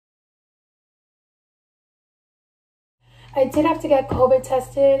I did have to get COVID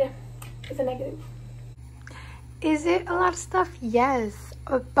tested. It's a negative. Is it a lot of stuff? Yes.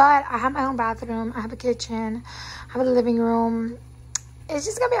 But I have my own bathroom. I have a kitchen. I have a living room. It's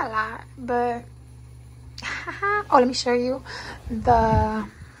just gonna be a lot. But oh, let me show you the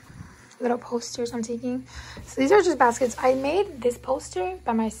little posters I'm taking. So these are just baskets. I made this poster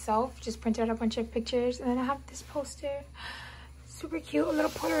by myself, just printed out a bunch of pictures, and then I have this poster, super cute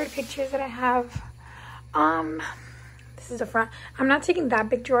little Polaroid pictures that I have. This is the front. I'm not taking that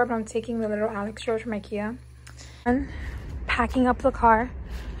big drawer, but I'm taking the little Alex drawers from IKEA. And packing up the car.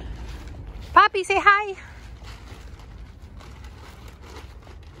 Poppy, say hi.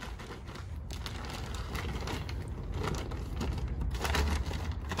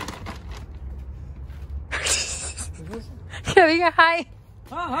 Que diga hi.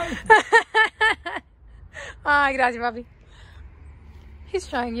 Hi. Ay, gracias, papi. He's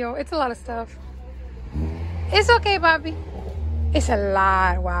trying, yo. It's a lot of stuff. It's okay, papi. It's a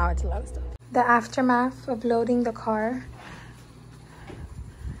lot. Wow, it's a lot of stuff. The aftermath of loading the car.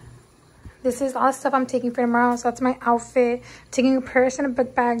 This is all the stuff I'm taking for tomorrow. So that's my outfit. Taking a purse and a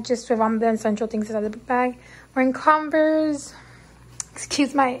book bag just with all the essential things inside the book bag. Wearing Converse.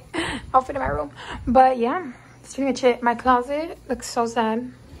 Excuse my outfit in my room. But yeah. That's pretty much it. My closet looks so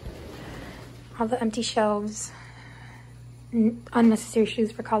sad. All the empty shelves. Unnecessary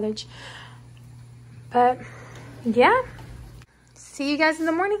shoes for college. But yeah. See you guys in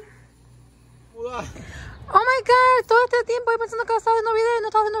the morning. Hola. Oh my god. Todo este tiempo pensando que estaba haciendo video y no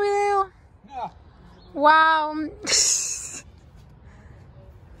estaba haciendo video. Yeah. Wow.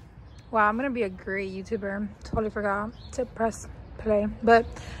 Wow, I'm gonna be a great YouTuber. Totally forgot to press play. But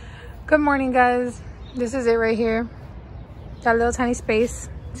good morning, guys. This is it right here. That little tiny space.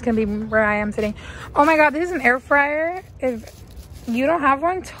 It's gonna be where I am sitting. Oh my god, this is an air fryer. If you don't have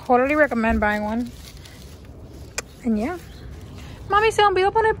one, totally recommend buying one. And yeah. Mami, se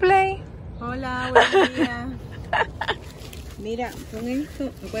olvidó poner play. Hola, buenos días. Mira, pon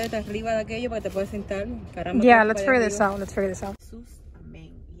esto, acuérdate arriba de aquello para que te puedas sentar. Caramba, Yeah, let's figure this out. Let's figure this out. Jesús,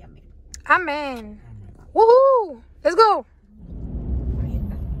 amén y amén. Amen. Woohoo! Let's go. Ahí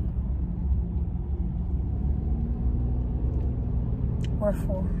está. We're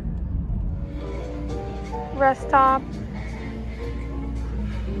full. Rest stop.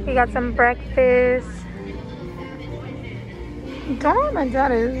 We got some breakfast. Don't know where my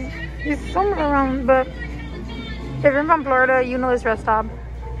dad is. He's somewhere around, but if you're from Florida, you know this rest stop.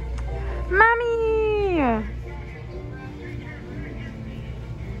 Mommy!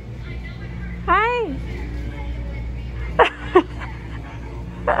 Hi!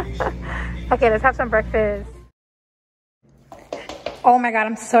 Okay, let's have some breakfast. Oh my god,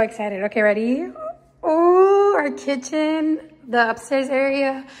 I'm so excited. Okay, ready? Oh, our kitchen, the upstairs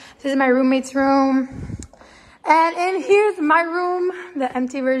area. This is my roommate's room. And in here's my room, the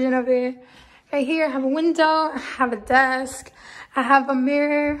empty version of it. Right here, I have a window, I have a desk, I have a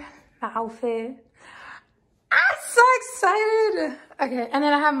mirror, my outfit. I'm so excited. Okay, and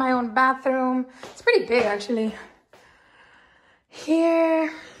then I have my own bathroom. It's pretty big, actually.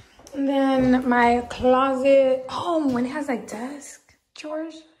 Here, and then my closet. Oh, and it has like desk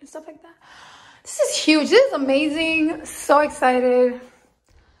drawers and stuff like that. This is huge. This is amazing. So excited.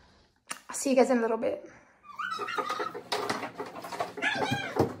 I'll see you guys in a little bit.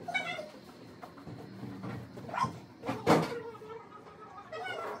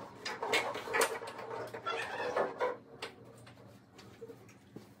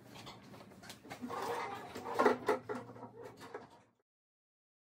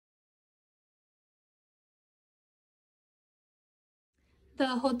 The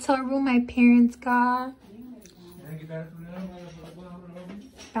hotel room my parents got.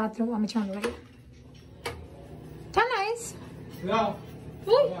 Bathroom. Let me turn the light. Tá nice. No.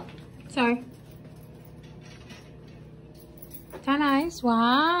 Uy. Sorry. Tá nice.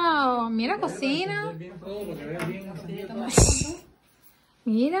 Wow. Mira cocina.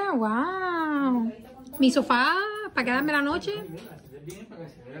 Mira, wow. Mi sofá para quedarme la noche.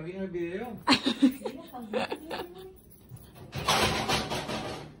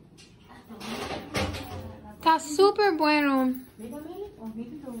 Está súper bueno.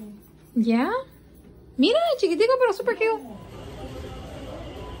 ¿Ya? Mira, chiquitico, pero súper cute.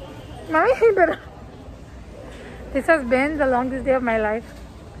 Mami, pero... This has been the longest day of my life.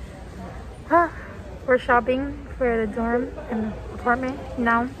 We're shopping for the dorm and apartment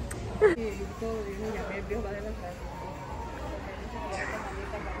now.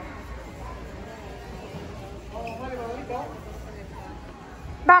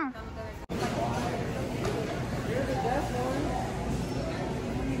 Vamos.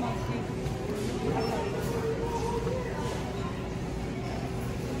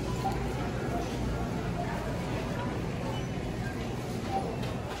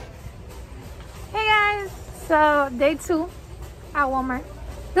 So day 2 at Walmart.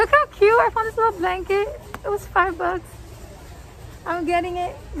 Look how cute. I found this little blanket. It was $5. I'm getting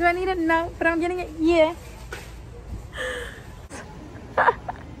it. Do I need it? No, but I'm getting it. Yeah.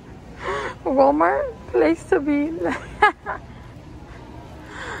 Walmart, place to be.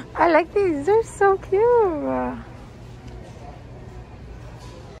 I like these. They're so cute.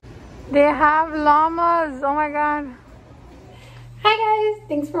 They have llamas. Oh my god. Hi guys,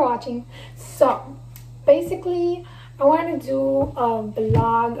 thanks for watching. So basically I wanted to do a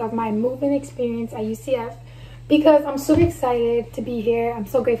vlog of my movement experience at UCF because I'm super excited to be here. I'm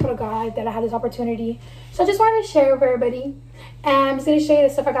so grateful to God that I had this opportunity. So I just wanted to share with everybody. And I'm just going to show you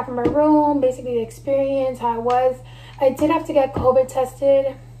the stuff I got from my room, basically the experience, how it was. I did have to get COVID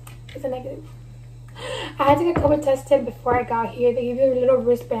tested. It's a negative. I had to get COVID tested before I got here. They give you a little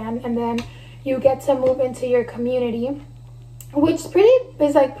wristband and then you get to move into your community, which is pretty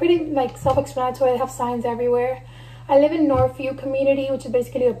self-explanatory. They have signs everywhere. I live in Northview community, which is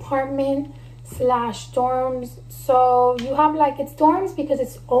basically apartment / dorms. So you have it's dorms because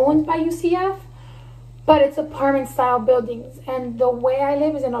it's owned by UCF, but it's apartment style buildings. And the way I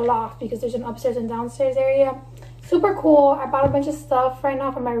live is in a loft because there's an upstairs and downstairs area. Super cool. I bought a bunch of stuff right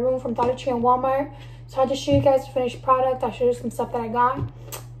now from my room from Dollar Tree and Walmart. So I'll just show you guys the finished product. I'll show you some stuff that I got.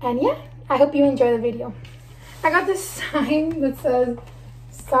 And yeah, I hope you enjoy the video. I got this sign that says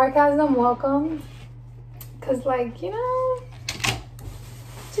sarcasm welcome. Cause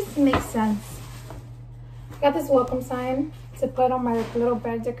just makes sense. I got this welcome sign to put on my little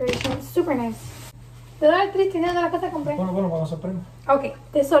bed decoration. It's super nice. ¿Te da el triste de la casa compré? Bueno, cuando sorprendo. Okay,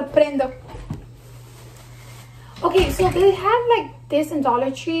 te sorprendo. Okay, so they have this in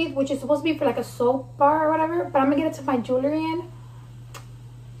Dollar Tree, which is supposed to be for a soap bar or whatever, but I'm gonna get it to my jewelry in.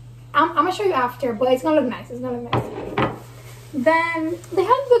 I'm gonna show you after, but it's gonna look nice. It's gonna look nice. Then they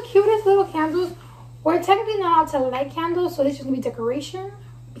have the cutest little candles. We're technically not allowed to light candles, so this is gonna be decoration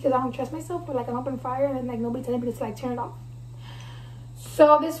because I don't trust myself with an open fire and then nobody telling me to turn it off.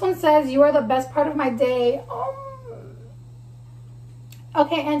 So this one says, "You are the best part of my day."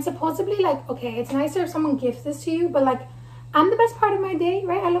 Okay, and supposedly okay, it's nicer if someone gifts this to you, but I'm the best part of my day,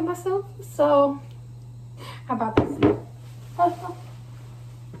 right? I love myself, so I bought this.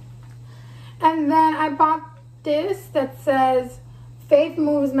 And then I bought this that says faith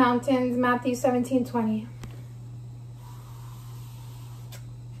moves mountains, Matthew 17:20.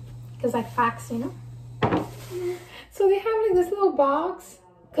 Because facts, So they have this little box.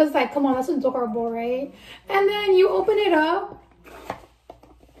 Because come on, that's adorable, right? And then you open it up.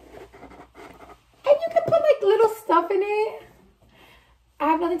 And you can put little stuff in it. I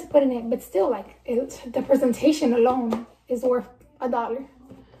have nothing to put in it, but still the presentation alone is worth $1.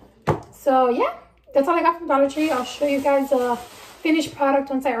 So yeah, that's all I got from Dollar Tree. I'll show you guys the finished product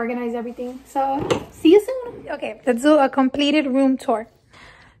once I organize everything. So see you soon. Okay, let's do a completed room tour.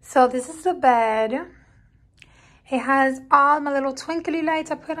 So this is the bed. It has all my little twinkly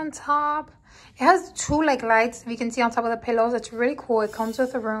lights I put on top. It has 2 lights, if you can see, on top of the pillows. It's really cool. It comes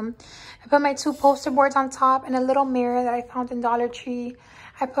with a room. I put my 2 poster boards on top and a little mirror that I found in Dollar Tree.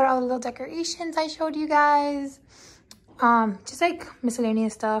 I put all the little decorations I showed you guys. Just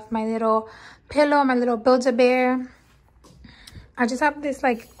miscellaneous stuff. My little pillow, my little Build-A-Bear. I just have this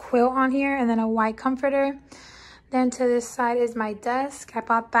quilt on here and then a white comforter. Then to this side is my desk. I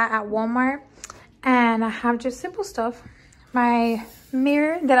bought that at Walmart. And I have just simple stuff. My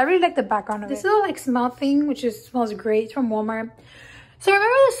mirror that I really like the background of this little smell thing, which smells great. It's from Walmart. So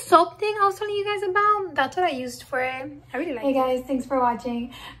remember the soap thing I was telling you guys about? That's what I used for it. I really like it. Hey guys, thanks for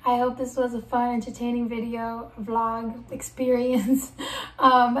watching. I hope this was a fun, entertaining video, vlog, experience.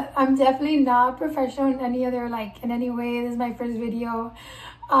 I'm definitely not professional in any other in any way. This is my first video.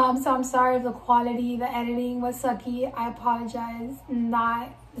 So I'm sorry if the quality, the editing was sucky. I apologize.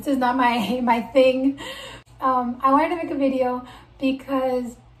 This is not my thing. I wanted to make a video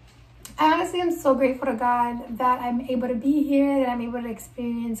because I honestly am so grateful to God that I'm able to be here, that I'm able to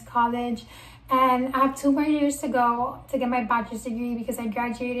experience college. And I have 2 more years to go to get my bachelor's degree because I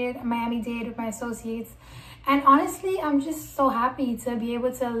graduated at Miami-Dade with my associates. And honestly, I'm just so happy to be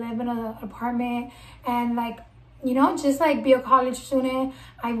able to live in an apartment and just be a college student.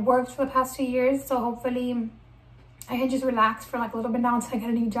 I've worked for the past 2 years, so hopefully I can just relax for a little bit now until I get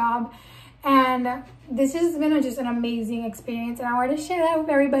a new job. And this has been just an amazing experience, and I wanted to share that with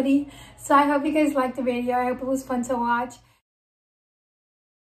everybody. So I hope you guys liked the video. I hope it was fun to watch.